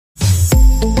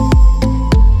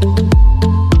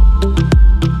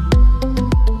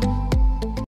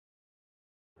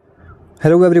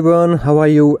Hello everyone, how are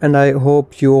you? And I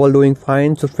hope you all doing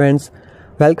fine. So friends,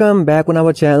 welcome back on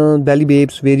our channel Belly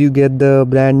Babes, where you get the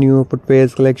brand new footwear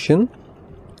collection.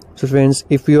 So friends,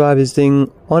 if you are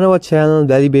visiting on our channel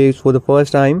Belly Babes for the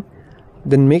first time,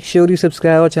 then make sure you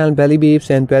subscribe our channel Belly Babes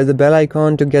and press the bell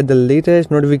icon to get the latest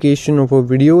notification of our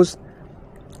videos.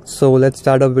 So let's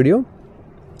start our video.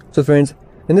 So friends,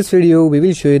 in this video we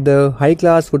will show you the high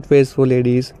class footwear for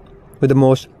ladies with the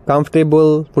most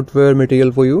comfortable footwear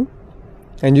material for you.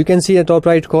 And you can see at top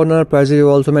right corner prices you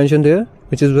also mentioned there,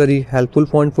 which is very helpful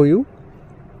point for you.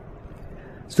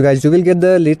 So guys, you will get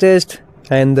the latest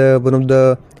and one of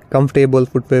the comfortable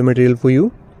footwear material for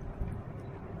you.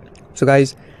 So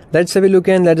guys, let's have a look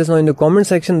and let us know in the comment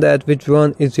section that which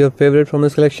one is your favorite from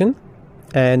this collection.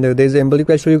 And there is a simple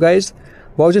request for you guys: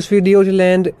 watch this video till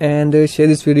end and share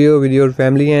this video with your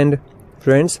family and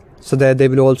friends, so that they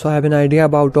will also have an idea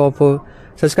about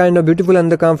such kind of beautiful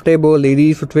and the comfortable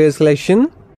ladies footwear collection.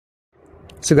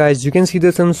 So guys, you can see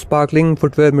there's some sparkling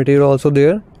footwear material also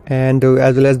there, and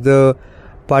as well as the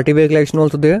party wear collection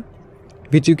also there,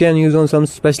 which you can use on some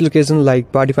special occasions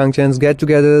like party functions,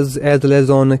 get-togethers, as well as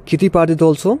on kitty parties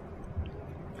also.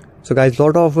 So guys,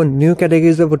 lot of new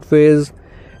categories of footwears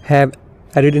have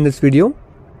added in this video.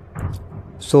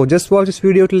 So just watch this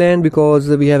video till end, because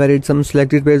we have added some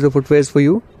selected pairs of footwears for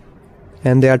you,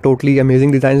 and they are totally amazing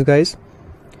designs, guys.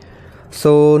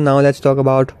 So now let's talk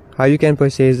about how you can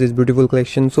purchase this beautiful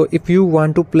collection. So if you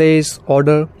want to place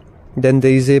order, then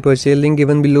there is a purchase link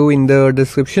given below in the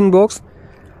description box.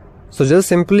 So just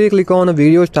simply click on a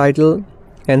video's title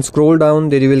and scroll down.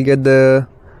 There you will get the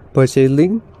purchase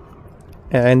link,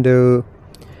 and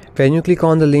when you click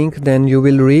on the link, then you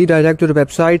will redirect to the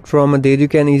website. From there you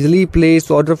can easily place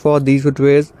order for these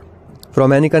footwears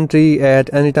from any country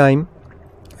at any time,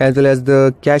 as well as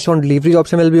the cash on delivery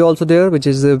option will be also there, which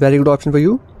is a very good option for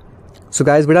you. So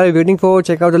guys, what are you waiting for?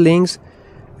 Check out the links,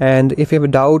 and if you have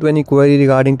a doubt or any query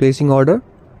regarding placing order,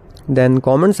 then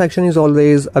comment section is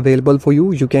always available for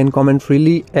you. You can comment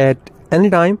freely at any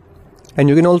time, and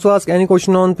you can also ask any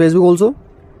question on Facebook also.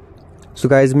 So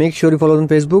guys, make sure you follow on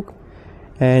Facebook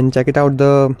and check it out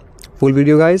the full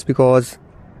video, guys, because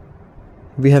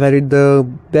we have added the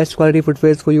best quality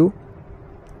footwears for you.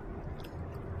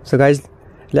 So guys,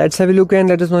 let's have a look and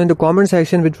let us know in the comment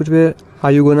section which footwear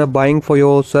are you gonna buying for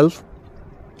yourself.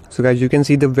 So guys, you can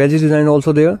see the wedges design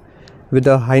also there, with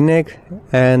the high neck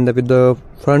and with the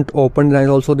front open design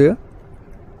also there.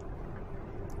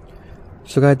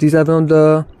 So guys, these are one of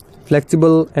the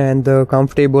flexible and the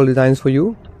comfortable designs for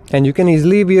you, and you can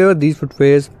easily wear these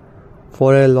footwears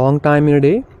for a long time in a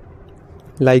day,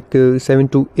 like 7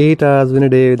 to 8 hours in a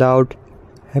day without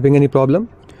having any problem.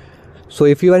 So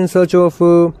if you are in search of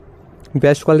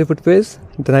best quality footwears,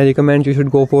 then I recommend you should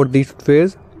go for these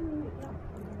footwears.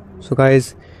 So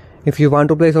guys, if you want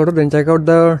to place order, then check out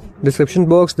the description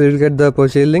box. There you will get the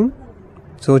purchase link.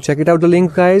 So check it out the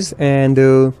link, guys, and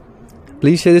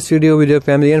please share this video with your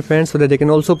family and friends so that they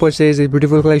can also purchase a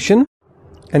beautiful collection.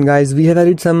 And guys, we have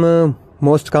added some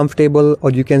most comfortable, or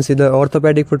you can say the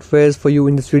orthopedic footwears for you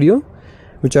in this video,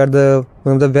 which are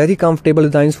one of the very comfortable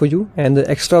designs for you, and the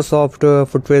extra soft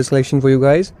footwear selection for you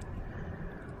guys.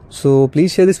 So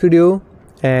please share this video,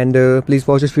 and please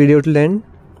watch this video till end.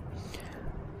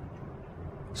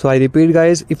 So I repeat,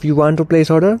 guys, if you want to place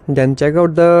order, then check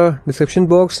out the description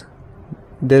box.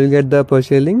 They'll get the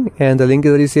purchase link, and the link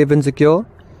is very safe and secure.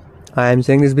 I am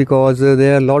saying this because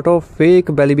there are a lot of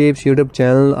fake Belly Babes YouTube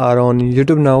channel are on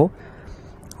YouTube now,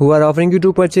 who are offering you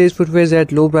to purchase footwears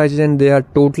at low prices, and they are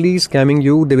totally scamming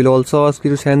you. They will also ask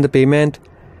you to send the payment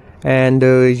and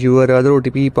your other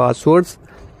OTP passwords.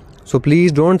 So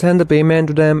please don't send the payment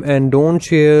to them, and don't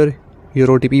share your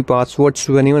OTP passwords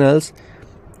to anyone else.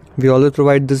 We always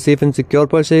provide the safe and secure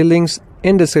purchase links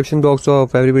in description box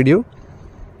of every video.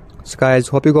 So guys,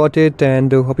 hope you got it, and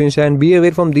hope you understand. Be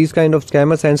away from these kind of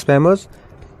scammers and spammers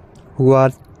who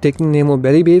are taking the name of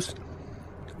Belly Babes.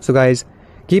 So guys,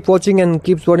 keep watching and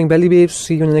keep supporting Belly Babes.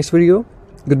 See you in the next video.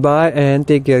 Goodbye and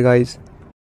take care, guys.